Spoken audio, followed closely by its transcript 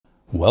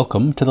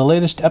Welcome to the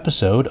latest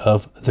episode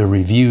of the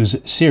Reviews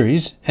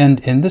series,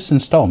 and in this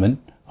installment,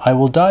 I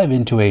will dive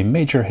into a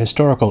major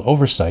historical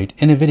oversight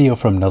in a video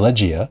from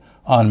Nelegia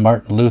on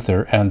Martin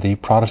Luther and the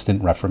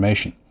Protestant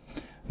Reformation.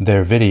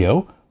 Their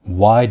video,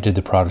 Why Did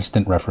the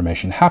Protestant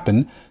Reformation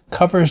Happen?,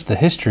 covers the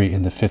history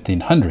in the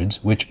 1500s,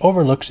 which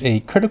overlooks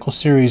a critical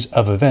series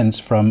of events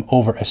from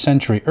over a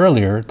century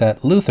earlier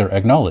that Luther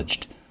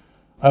acknowledged.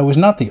 I was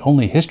not the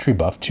only history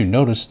buff to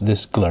notice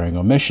this glaring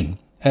omission,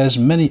 as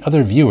many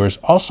other viewers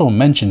also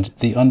mentioned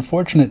the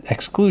unfortunate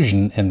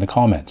exclusion in the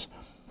comments.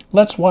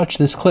 Let's watch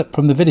this clip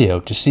from the video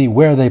to see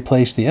where they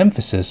place the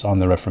emphasis on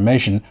the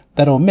Reformation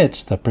that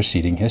omits the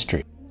preceding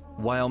history.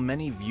 While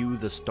many view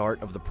the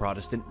start of the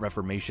Protestant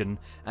Reformation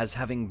as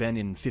having been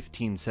in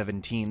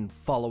 1517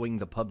 following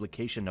the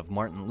publication of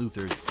Martin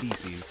Luther's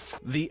theses,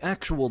 the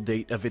actual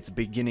date of its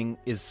beginning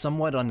is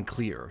somewhat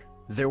unclear.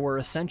 There were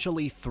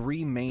essentially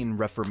three main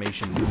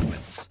Reformation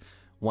movements,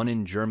 one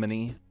in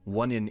Germany,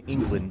 one in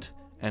England,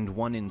 and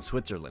one in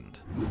Switzerland,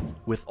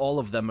 with all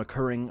of them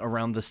occurring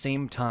around the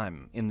same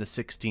time in the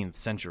 16th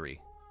century.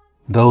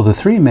 Though the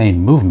three main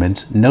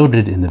movements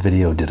noted in the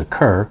video did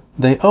occur,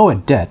 they owe a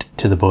debt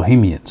to the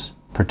Bohemians,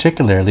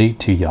 particularly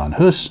to Jan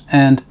Hus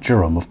and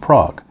Jerome of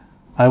Prague.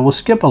 I will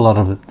skip a lot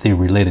of the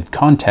related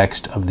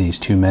context of these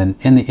two men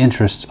in the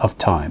interests of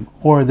time,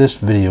 or this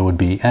video would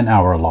be an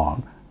hour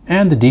long,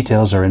 and the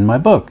details are in my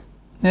book,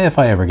 if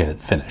I ever get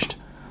it finished.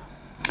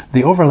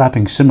 The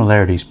overlapping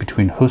similarities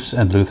between Hus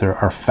and Luther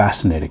are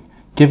fascinating,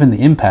 given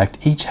the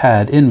impact each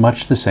had in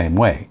much the same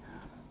way.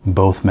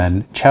 Both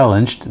men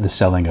challenged the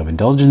selling of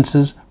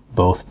indulgences,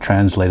 both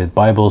translated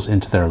Bibles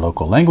into their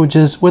local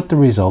languages, with the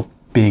result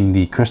being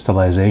the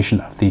crystallization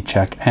of the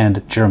Czech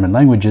and German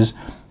languages,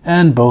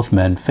 and both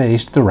men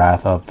faced the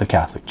wrath of the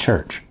Catholic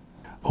Church.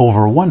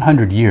 Over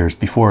 100 years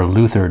before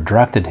Luther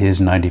drafted his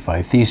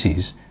 95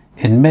 Theses,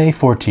 in May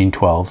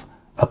 1412,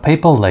 a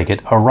papal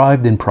legate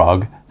arrived in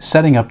Prague,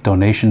 setting up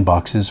donation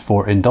boxes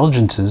for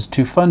indulgences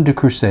to fund a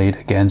crusade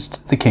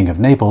against the King of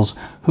Naples,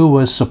 who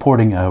was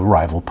supporting a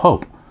rival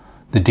pope,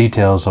 the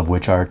details of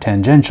which are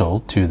tangential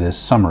to this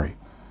summary.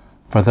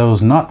 For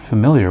those not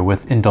familiar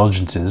with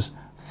indulgences,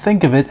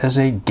 think of it as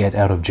a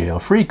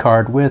get-out-of-jail-free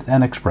card with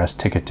an express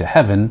ticket to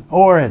heaven,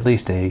 or at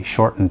least a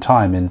shortened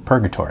time in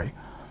purgatory.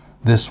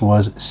 This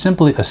was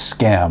simply a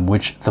scam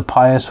which the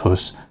pious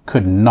Hus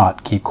could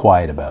not keep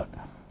quiet about.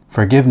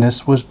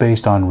 Forgiveness was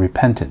based on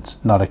repentance,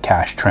 not a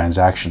cash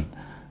transaction,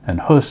 and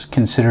Hus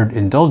considered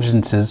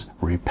indulgences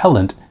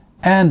repellent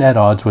and at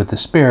odds with the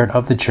spirit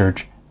of the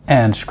Church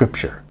and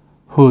Scripture.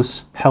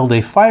 Hus held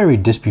a fiery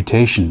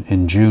disputation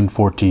in June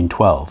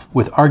 1412,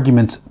 with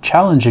arguments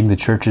challenging the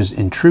Church's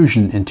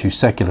intrusion into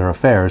secular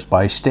affairs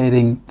by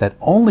stating that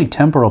only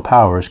temporal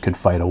powers could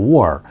fight a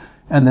war,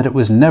 and that it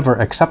was never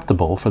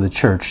acceptable for the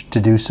Church to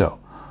do so.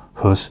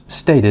 Hus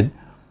stated,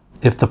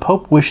 "If the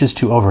Pope wishes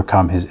to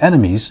overcome his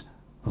enemies,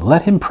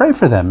 let him pray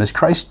for them as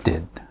Christ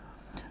did."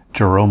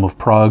 Jerome of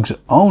Prague's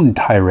own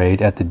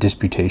tirade at the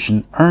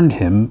disputation earned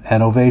him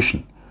an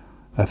ovation.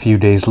 A few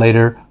days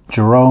later,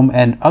 Jerome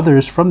and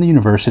others from the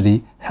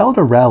university held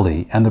a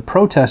rally, and the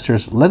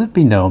protesters let it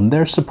be known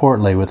their support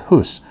lay with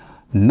Hus,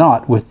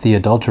 not with the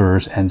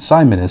adulterers and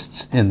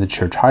simonists in the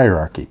church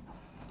hierarchy.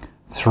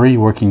 Three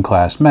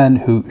working-class men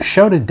who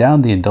shouted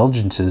down the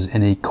indulgences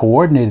in a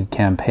coordinated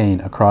campaign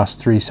across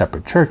three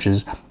separate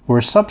churches were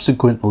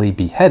subsequently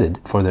beheaded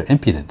for their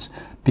impudence,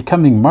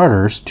 becoming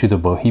martyrs to the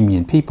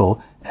Bohemian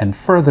people and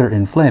further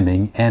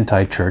inflaming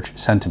anti-church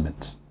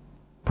sentiments.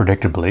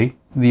 Predictably,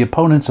 the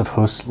opponents of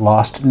Hus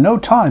lost no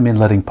time in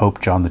letting Pope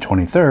John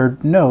XXIII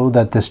know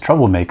that this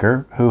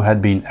troublemaker, who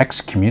had been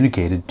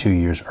excommunicated 2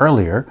 years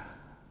earlier,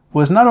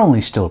 was not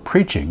only still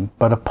preaching,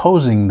 but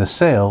opposing the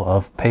sale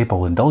of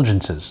papal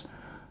indulgences.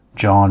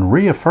 John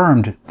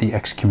reaffirmed the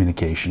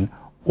excommunication,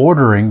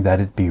 ordering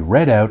that it be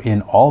read out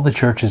in all the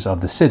churches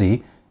of the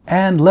city,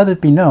 and let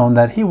it be known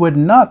that he would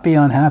not be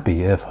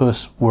unhappy if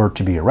Hus were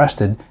to be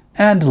arrested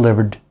and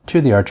delivered to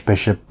the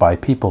archbishop by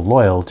people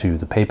loyal to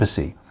the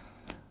papacy.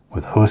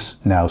 With Hus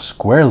now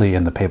squarely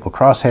in the papal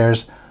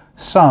crosshairs,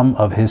 some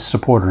of his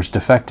supporters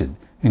defected,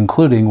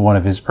 including one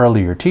of his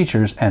earlier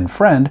teachers and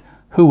friend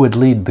who would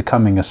lead the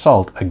coming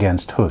assault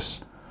against Hus.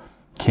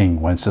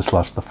 King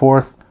Wenceslas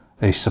IV,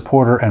 a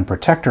supporter and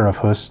protector of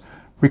Hus,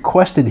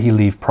 requested he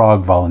leave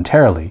Prague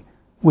voluntarily,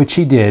 which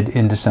he did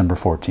in December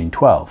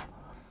 1412.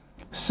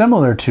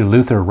 Similar to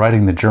Luther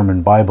writing the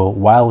German Bible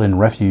while in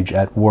refuge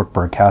at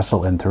Wartburg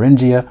Castle in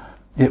Thuringia,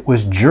 it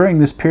was during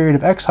this period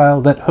of exile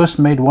that Hus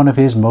made one of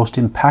his most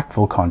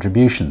impactful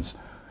contributions.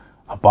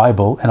 A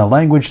Bible in a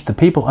language the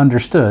people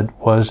understood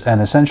was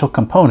an essential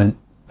component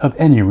of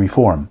any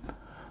reform.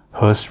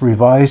 Hus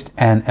revised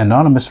an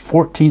anonymous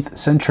 14th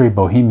century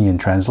Bohemian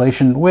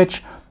translation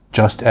which,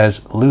 just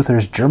as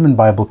Luther's German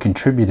Bible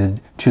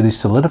contributed to the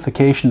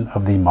solidification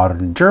of the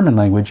modern German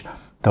language,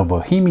 the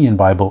Bohemian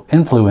Bible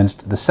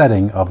influenced the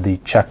setting of the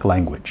Czech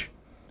language.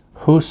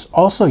 Hus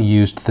also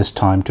used this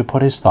time to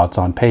put his thoughts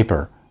on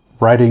paper,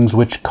 writings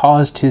which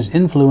caused his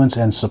influence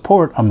and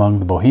support among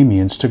the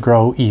Bohemians to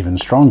grow even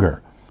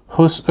stronger.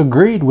 Hus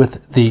agreed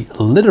with the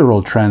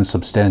literal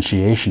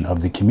transubstantiation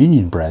of the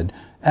communion bread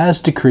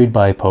as decreed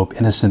by Pope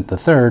Innocent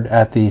III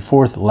at the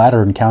Fourth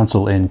Lateran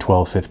Council in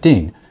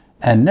 1215,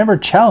 and never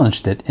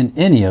challenged it in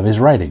any of his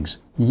writings.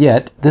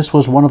 Yet this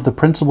was one of the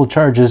principal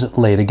charges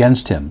laid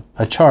against him,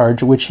 a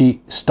charge which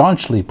he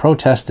staunchly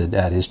protested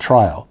at his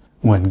trial.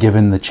 When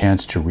given the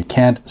chance to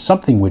recant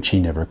something which he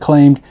never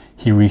claimed,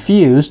 he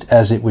refused,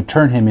 as it would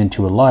turn him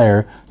into a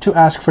liar, to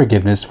ask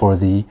forgiveness for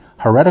the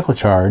heretical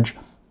charge,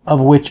 of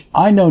which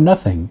I know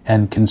nothing,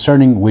 and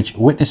concerning which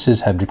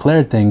witnesses have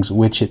declared things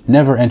which it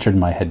never entered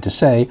my head to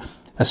say,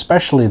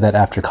 especially that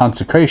after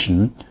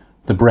consecration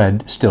the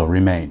bread still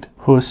remained.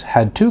 Hus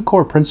had two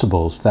core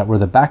principles that were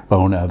the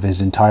backbone of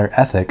his entire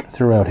ethic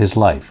throughout his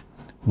life.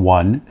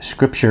 1.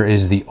 Scripture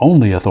is the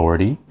only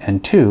authority,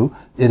 and 2.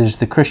 It is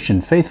the Christian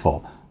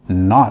faithful,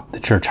 not the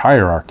church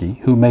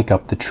hierarchy, who make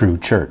up the true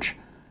church.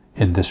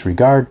 In this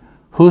regard,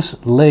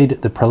 Hus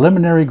laid the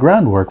preliminary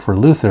groundwork for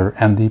Luther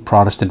and the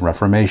Protestant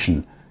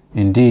Reformation.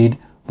 Indeed,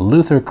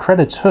 Luther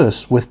credits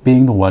Hus with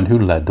being the one who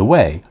led the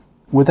way,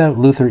 without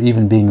Luther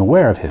even being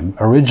aware of him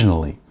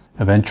originally.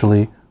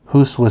 Eventually,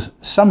 Hus was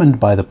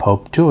summoned by the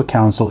Pope to a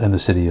council in the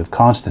city of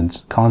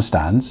Constance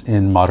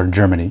in modern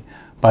Germany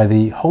by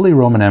the Holy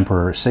Roman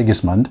Emperor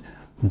Sigismund,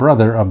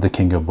 brother of the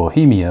King of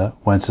Bohemia,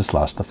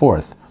 Wenceslas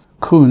IV.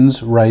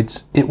 Kunz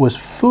writes, "It was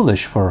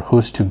foolish for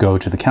Hus to go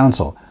to the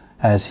council,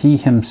 as he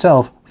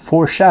himself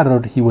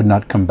foreshadowed he would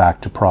not come back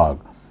to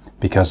Prague."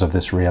 Because of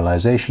this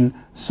realization,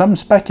 some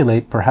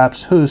speculate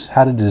perhaps Hus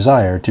had a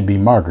desire to be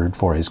martyred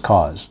for his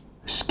cause.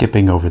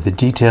 Skipping over the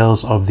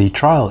details of the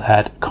trial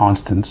at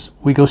Constance,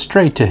 we go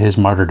straight to his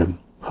martyrdom.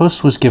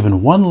 Hus was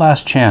given one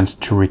last chance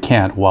to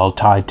recant while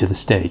tied to the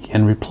stake,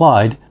 and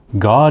replied,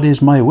 "God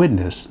is my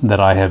witness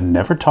that I have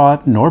never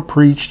taught nor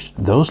preached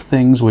those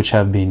things which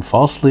have been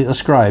falsely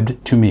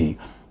ascribed to me,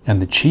 and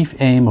the chief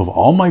aim of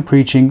all my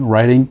preaching,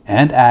 writing,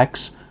 and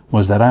acts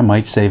was that I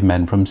might save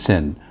men from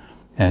sin.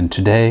 And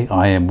today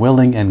I am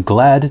willing and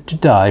glad to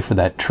die for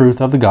that truth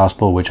of the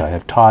gospel which I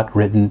have taught,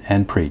 written,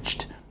 and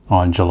preached."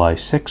 On July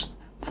 6,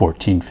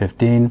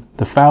 1415,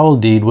 the foul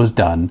deed was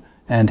done,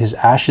 and his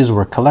ashes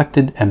were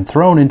collected and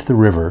thrown into the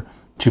river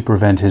to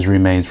prevent his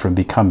remains from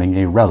becoming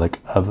a relic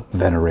of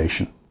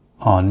veneration.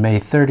 On May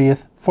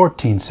 30th,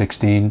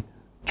 1416,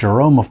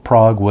 Jerome of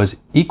Prague was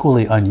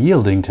equally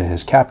unyielding to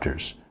his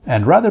captors,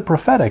 and rather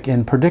prophetic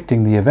in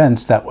predicting the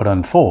events that would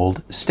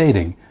unfold,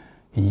 stating,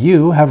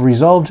 "You have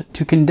resolved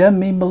to condemn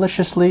me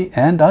maliciously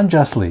and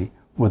unjustly,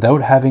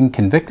 without having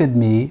convicted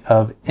me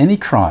of any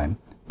crime,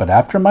 but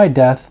after my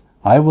death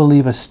I will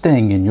leave a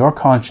sting in your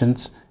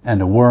conscience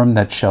and a worm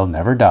that shall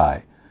never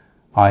die.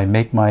 I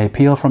make my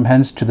appeal from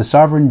hence to the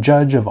sovereign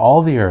judge of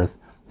all the earth,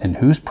 in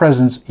whose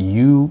presence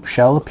you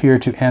shall appear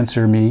to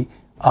answer me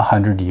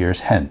 100 years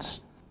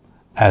hence."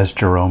 As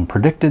Jerome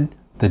predicted,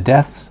 the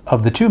deaths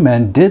of the two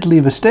men did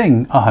leave a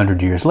sting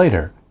 100 years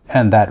later,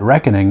 and that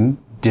reckoning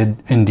did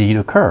indeed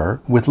occur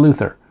with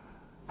Luther.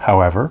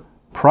 However,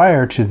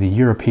 prior to the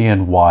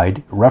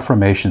European-wide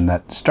Reformation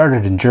that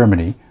started in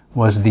Germany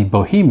was the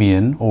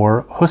Bohemian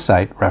or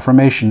Hussite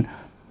Reformation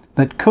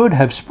that could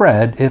have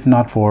spread if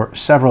not for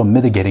several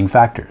mitigating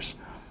factors.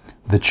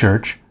 The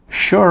Church,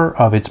 sure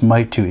of its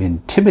might to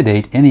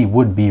intimidate any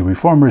would-be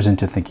reformers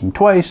into thinking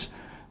twice,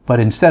 but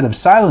instead of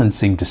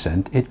silencing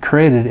dissent, it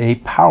created a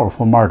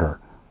powerful martyr.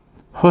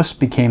 Hus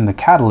became the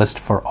catalyst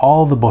for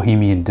all the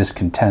Bohemian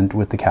discontent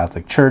with the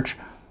Catholic Church,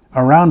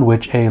 around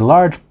which a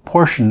large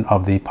portion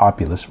of the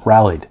populace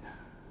rallied.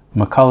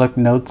 McCulloch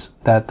notes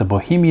that the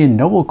Bohemian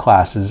noble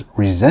classes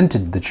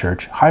resented the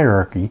church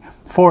hierarchy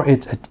for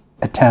its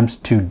attempts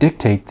to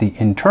dictate the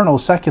internal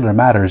secular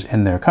matters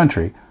in their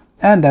country,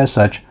 and as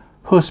such,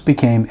 Hus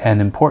became an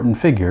important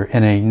figure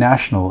in a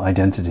national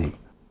identity.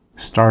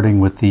 Starting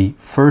with the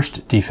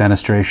first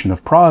defenestration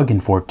of Prague in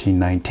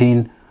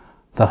 1419,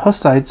 the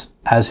Hussites,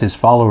 as his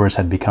followers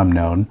had become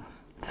known,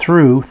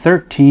 threw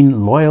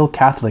 13 loyal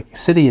Catholic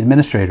city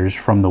administrators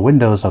from the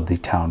windows of the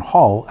town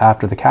hall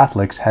after the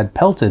Catholics had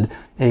pelted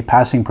a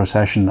passing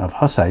procession of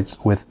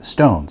Hussites with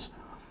stones.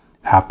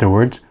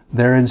 Afterwards,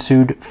 there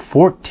ensued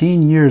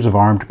 14 years of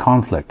armed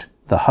conflict,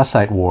 the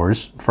Hussite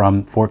Wars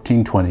from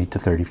 1420 to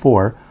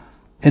 34,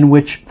 in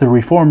which the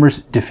reformers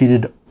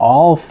defeated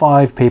all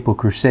 5 papal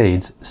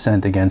crusades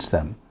sent against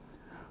them.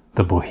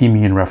 The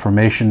Bohemian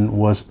Reformation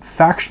was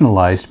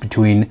factionalized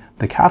between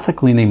the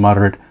Catholic-leaning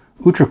moderate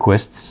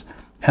Utraquists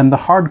and the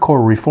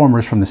hardcore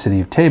reformers from the city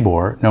of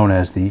Tabor, known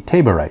as the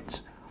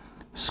Taborites.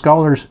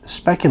 Scholars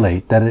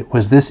speculate that it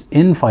was this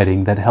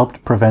infighting that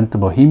helped prevent the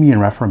Bohemian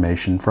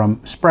Reformation from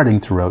spreading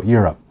throughout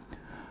Europe.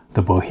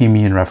 The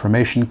Bohemian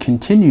Reformation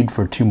continued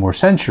for 2 more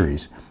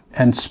centuries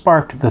and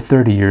sparked the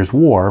 30 Years'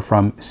 War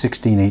from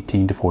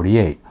 1618 to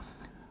 48.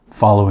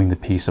 Following the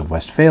Peace of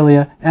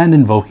Westphalia and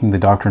invoking the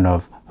doctrine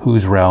of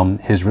whose realm,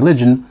 his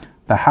religion,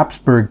 the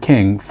Habsburg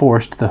king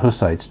forced the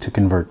Hussites to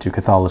convert to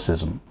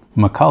Catholicism.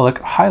 McCulloch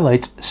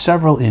highlights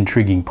several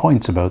intriguing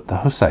points about the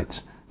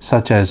Hussites,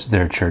 such as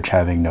their church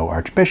having no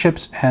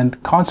archbishops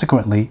and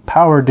consequently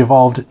power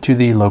devolved to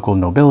the local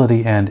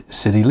nobility and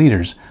city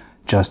leaders,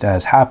 just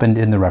as happened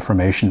in the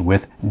Reformation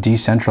with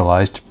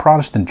decentralized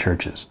Protestant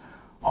churches.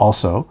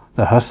 Also,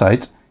 the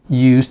Hussites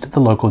used the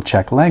local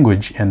Czech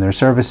language in their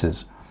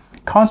services.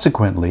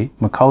 Consequently,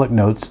 McCulloch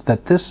notes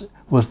that this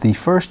was the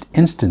first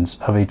instance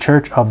of a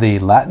church of the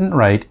Latin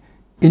Rite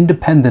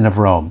independent of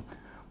Rome,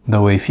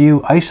 though a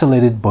few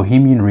isolated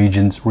Bohemian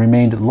regions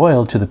remained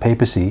loyal to the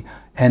papacy,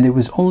 and it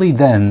was only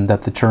then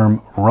that the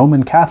term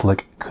Roman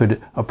Catholic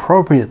could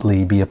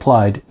appropriately be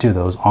applied to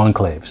those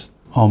enclaves.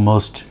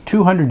 Almost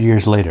 200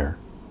 years later,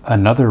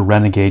 another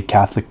renegade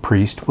Catholic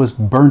priest was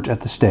burnt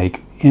at the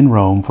stake in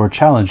Rome for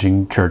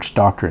challenging church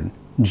doctrine,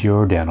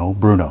 Giordano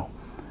Bruno.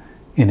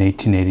 In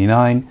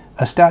 1889,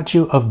 a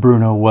statue of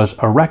Bruno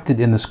was erected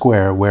in the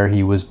square where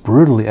he was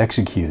brutally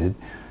executed,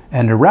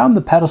 and around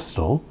the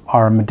pedestal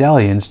are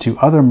medallions to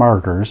other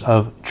martyrs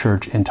of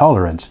church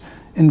intolerance,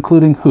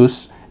 including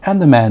Hus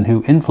and the man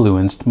who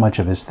influenced much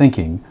of his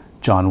thinking,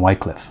 John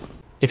Wycliffe.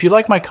 If you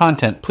like my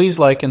content, please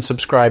like and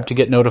subscribe to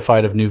get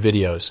notified of new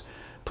videos.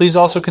 Please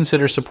also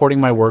consider supporting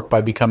my work by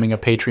becoming a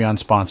Patreon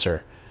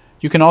sponsor.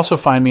 You can also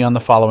find me on the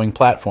following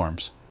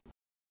platforms: